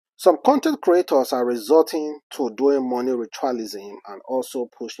Some content creators are resorting to doing money ritualism and also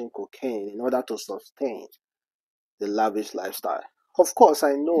pushing cocaine in order to sustain the lavish lifestyle. Of course,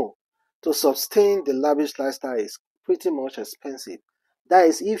 I know to sustain the lavish lifestyle is pretty much expensive. That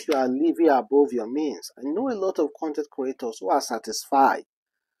is, if you are living above your means. I know a lot of content creators who are satisfied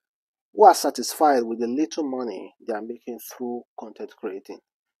with the little money they are making through content creating.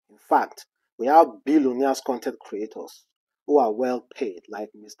 In fact, we have billionaires content creators who are well paid, like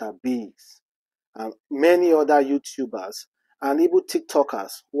Mr. Beast and many other YouTubers and even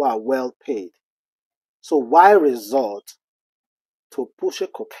TikTokers who are well paid. So why resort to pushing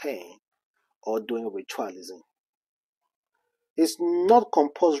cocaine or doing ritualism? It's not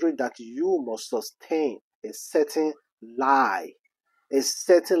compulsory that you must sustain a certain lie, a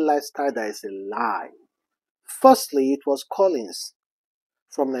certain lifestyle that is a lie. Firstly, it was Collins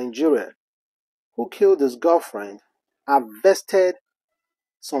from Nigeria who killed his girlfriend, harvested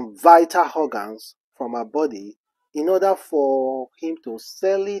some vital organs from her body in order for him to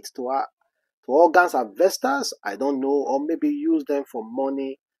sell it to her, to organs harvesters, I don't know, or maybe use them for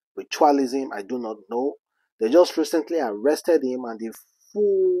money, ritualism, I do not know. They just recently arrested him and the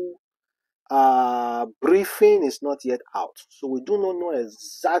full briefing is not yet out. So we do not know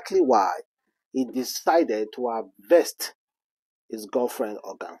exactly why he decided to harvest his girlfriend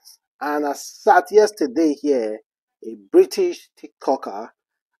organs. And as at yesterday here, a British TikToker,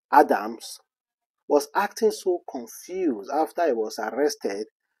 Adams, was acting so confused after he was arrested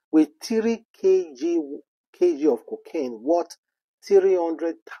with 3 kg of cocaine worth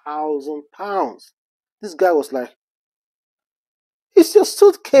 £300,000. This guy was like, "It's your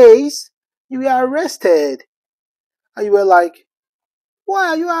suitcase. You were arrested." And you were like, "Why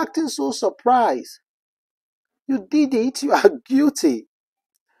are you acting so surprised? You did it. You are guilty."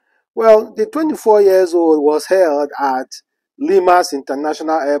 Well, the 24 years old was held at Lima's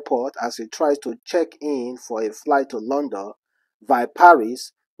International Airport as he tried to check in for a flight to London via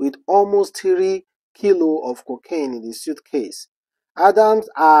Paris with almost 3 kilos of cocaine in his suitcase. Adams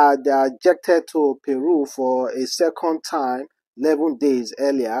had ejected to Peru for a second time 11 days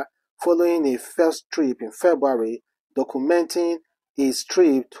earlier, following a first trip in February, documenting his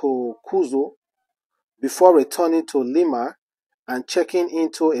trip to Cuzco before returning to Lima and checking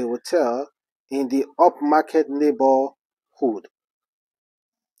into a hotel in the upmarket neighborhood.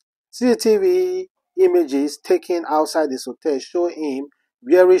 CCTV images taken outside his hotel show him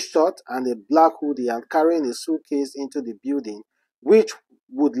wearing shorts and a black hoodie and carrying a suitcase into the building, which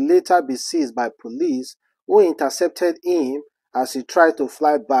would later be seized by police who intercepted him as he tried to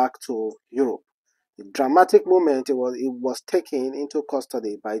fly back to Europe. The dramatic moment he was taken into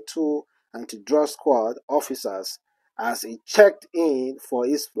custody by 2 anti-drug squad officers as he checked in for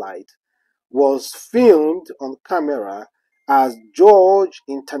his flight was filmed on camera at George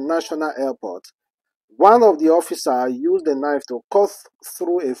International Airport. One of the officers used a knife to cut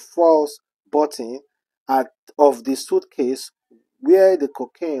through a false button of the suitcase where the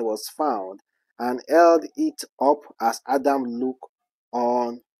cocaine was found and held it up as Adam looked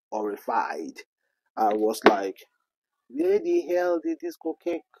on horrified. I was like, where the hell did this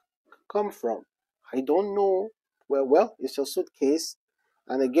cocaine come from? I don't know. Well, it's your suitcase.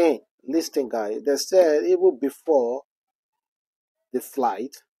 And again, listen, guys, they said even before the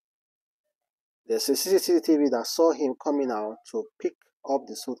flight, there's a CCTV that saw him coming out to pick up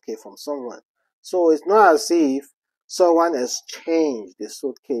the suitcase from someone. So it's not as if someone has changed the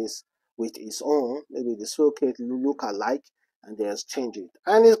suitcase with his own. Maybe the suitcase look alike and they exchange it.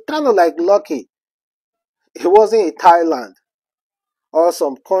 And it's kind of like lucky. It wasn't in Thailand or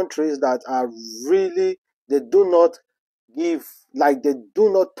some countries that are really, they do not give, like they do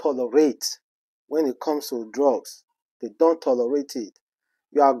not tolerate when it comes to drugs. They don't tolerate it.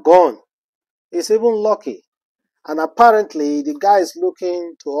 You are gone. It's even lucky. And apparently the guy is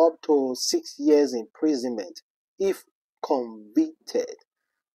looking to up to 6 years imprisonment if convicted.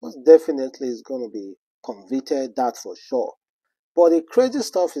 Most definitely is going to be convicted, that for sure. But the crazy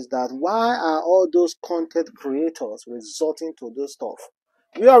stuff is that why are all those content creators resorting to this stuff?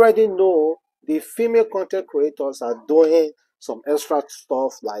 We already know the female content creators are doing some extra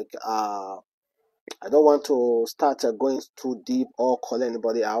stuff like I don't want to start going too deep or call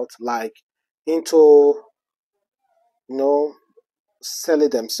anybody out, like into selling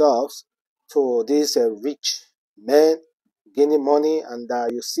themselves to these rich men gaining money, and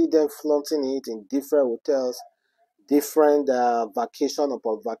you see them flaunting it in different hotels, different vacation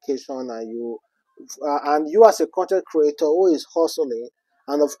upon vacation, and you as a content creator who is hustling,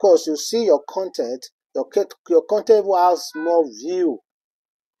 and of course you see your content, your content will have more view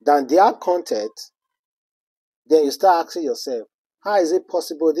than their content. Then you start asking yourself, How is it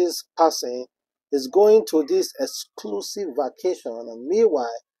possible this person is going to this exclusive vacation and meanwhile,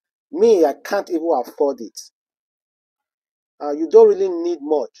 me, I can't even afford it? You don't really need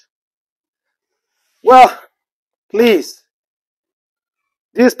much. Well, please,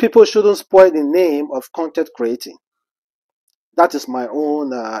 these people shouldn't spoil the name of content creating. That is my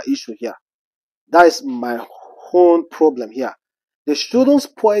own issue here. That is my own problem here. They shouldn't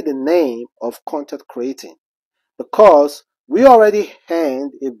spoil the name of content creating because we already had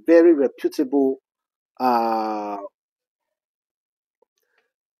a very reputable uh,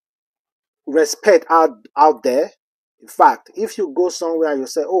 respect out there. In fact, if you go somewhere and you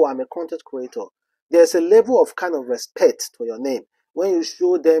say, oh, I'm a content creator, there's a level of kind of respect to your name. When you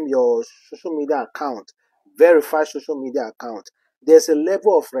show them your social media account, verified social media account, there's a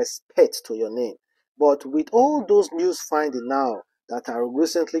level of respect to your name. But with all those news finding now that are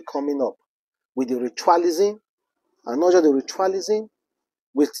recently coming up, with the ritualism, and not just the ritualism,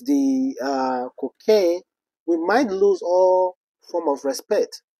 with the cocaine, we might lose all form of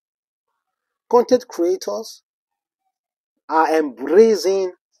respect. Content creators are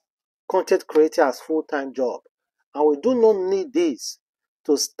embracing content creator as full-time job, and we do not need this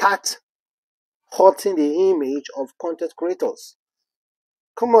to start hurting the image of content creators.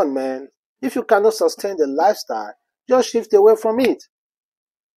 Come on, man. If you cannot sustain the lifestyle, just shift away from it.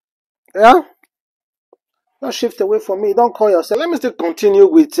 Yeah? Just shift away from it. Don't call yourself. Let me still continue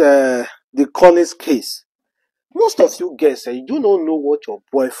with the Collins case. Most of you guys, you do not know what your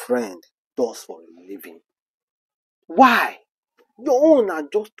boyfriend does for a living. Why? Your own are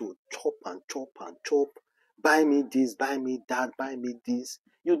just to chop and chop and chop. Buy me this, buy me that, buy me this.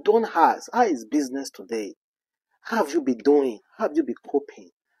 You don't ask. How is business today? How have you been doing? How have you been coping?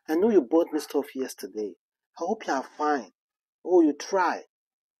 I know you bought me stuff yesterday. I hope you are fine. Oh, you try.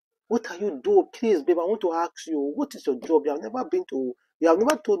 What are you doing? Please, babe, I want to ask you, what is your job? You have never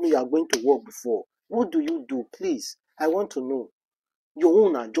told me you are going to work before. What do you do? Please, I want to know. Your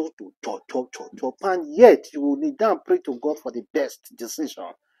own are just to chop, chop, chop, chop, and yet you will need and pray to God for the best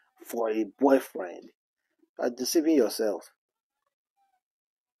decision for a boyfriend. You are deceiving yourself.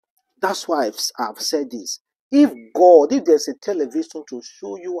 That's why I've said this. If there's a television to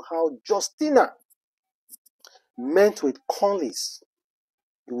show you how Justina met with Collins,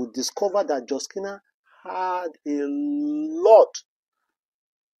 you will discover that Justina had a lot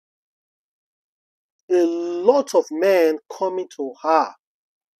of men coming to her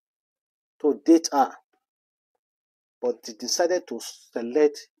to date her, but they decided to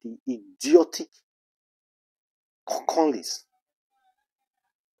select the idiotic Collins.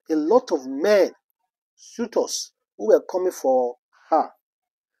 A lot of men, suitors, who were coming for her,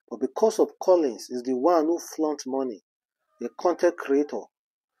 but because of Collins is the one who flaunts money, the content creator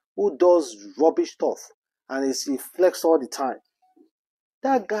who does rubbish stuff and he flex all the time.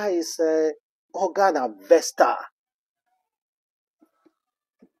 That guy is a organ harvester.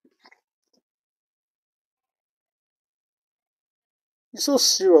 It's so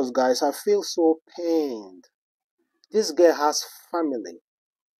serious, guys. I feel so pained. This girl has family.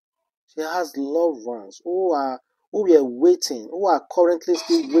 She has loved ones who are currently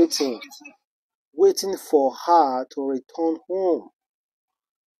still waiting for her to return home.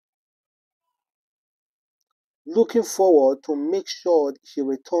 Looking forward to make sure she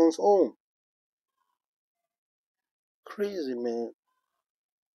returns home. Crazy, man.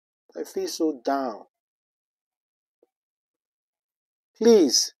 I feel so down.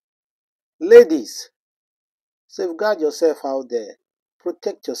 Please, ladies, safeguard yourself out there.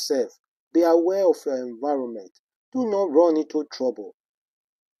 Protect yourself. Be aware of your environment. Do not run into trouble.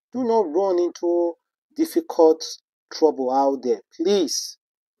 Do not run into difficult trouble out there. Please.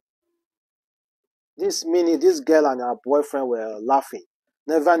 This girl and her boyfriend were laughing.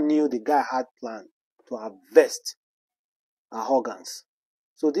 Never knew the guy had planned to harvest her organs.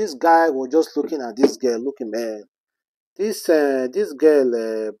 So this guy was just looking at this girl, looking, man. This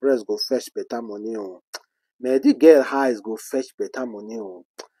girl breast go fetch better money oh. Man, this girl eyes go fetch better money oh.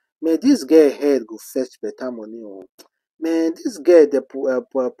 Man, this girl head go fetch better money oh. Man, this girl the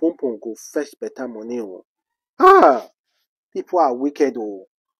pum pum go fetch better money oh. Ah, people are wicked oh.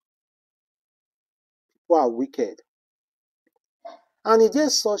 People are wicked. And it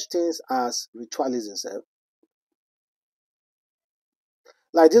just such things as ritualism sef.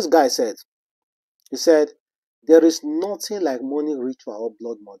 Like this guy said, he said, there is nothing like money ritual or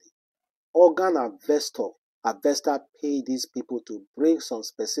blood money. Organ harvester pay these people to bring some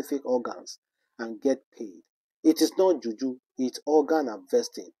specific organs and get paid. It is not juju, it's organ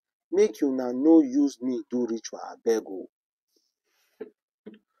harvesting. Make you now no use me do ritual abeg o.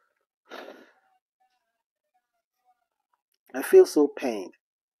 I feel so pained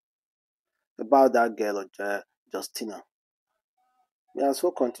about that girl, Justina. May her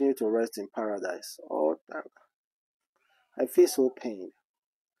soul continue to rest in paradise. Oh, I feel so pained.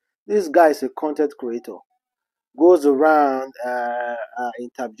 This guy is a content creator, goes around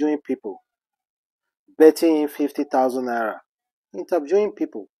interviewing people, betting 50,000 naira, interviewing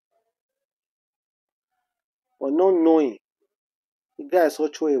people, but not knowing the guy is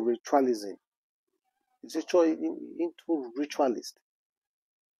also a ritualism. He's actually into ritualist.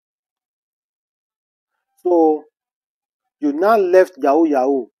 So you now left Yahoo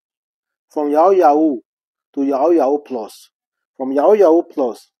Yahoo, from Yahoo Yahoo to Yahoo Yahoo Plus, from Yahoo Yahoo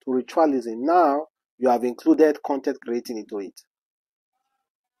Plus to ritualism. Now you have included content creating into it.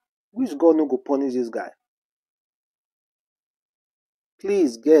 Which God no go punish this guy?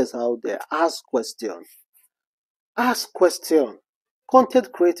 Please, guys out there, ask question. Ask question.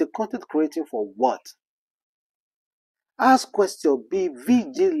 Content creating for what? Ask question. Be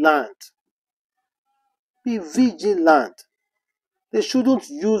vigilant. Be vigilant. They shouldn't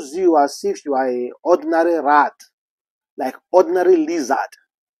use you as if you are a ordinary rat, like ordinary lizard,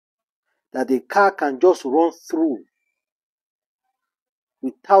 that the car can just run through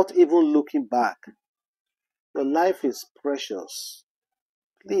without even looking back. Your life is precious.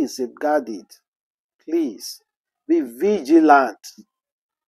 Please safeguard it. Please be vigilant.